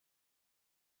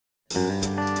Come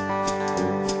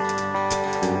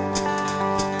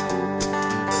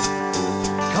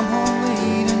home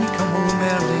late and you come home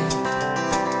early.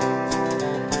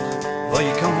 Well,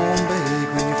 you come home big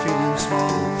when you're feeling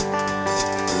small.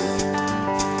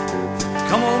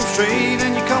 Come home straight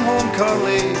and you come home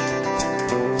curly.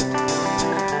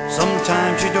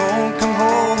 Sometimes you don't come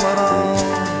home at all.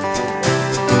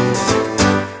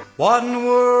 What in the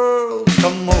world's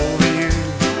come over you?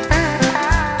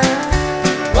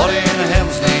 What in the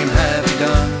heaven's name have you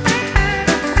done?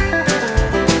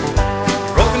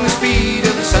 Broken the speed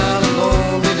of the sound of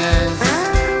loneliness.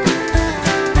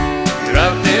 You're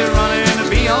out there running to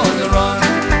be on the run.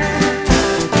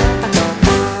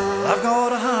 I've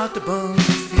got a heart that burns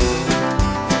with fear.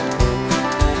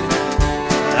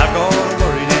 I've got a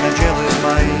worried and a jealous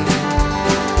mind.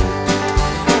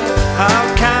 How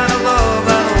can a love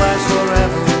that'll last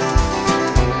forever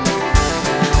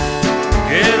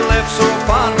get left so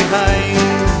far behind?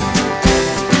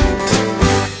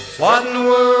 What in the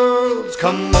world's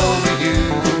come over you?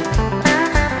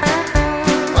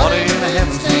 What in the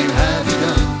heaven's name have you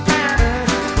done?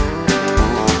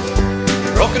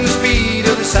 You've broken the speed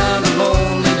of the sound of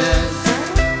loneliness.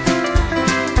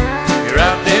 You're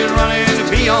out there running to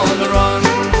be on the run.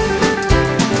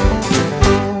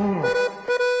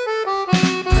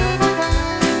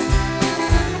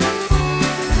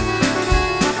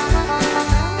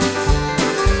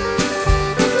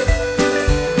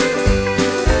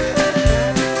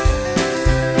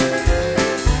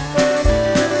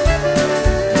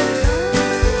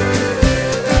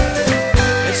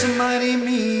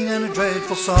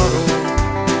 Dreadful sorrow,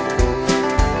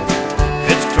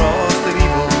 it's crossed an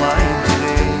evil line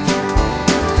today.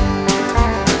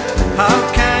 How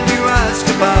can you ask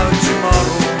about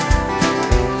tomorrow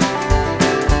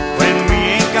when we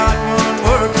ain't got one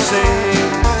word to say?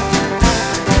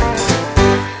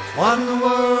 What in the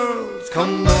world's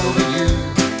come over you?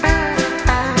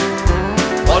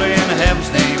 What in the heaven's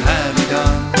name have you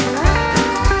done?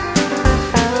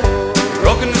 You've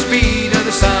broken the speed of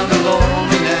the sound of loneliness.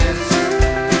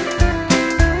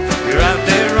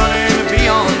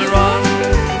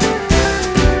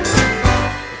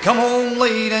 Come home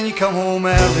late and you come home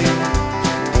early.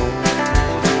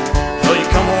 Well, you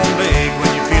come home big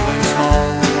when you're feeling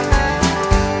small.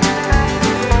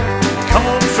 Come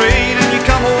home straight and you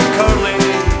come home curly.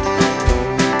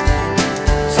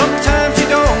 Sometimes you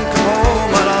don't come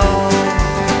home at all.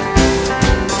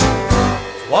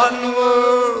 What in the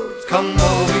world's come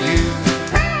over you?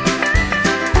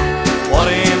 What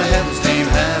in the heaven's name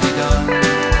have you done?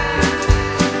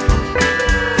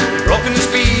 You've broken the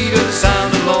speed of the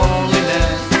sound of loneliness.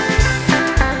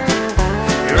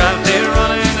 You're out there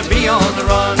running to be on the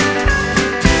run.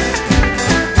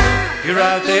 You're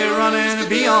out there running to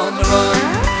be on the run.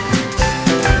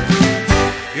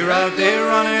 You're out there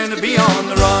running to be on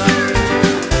the run.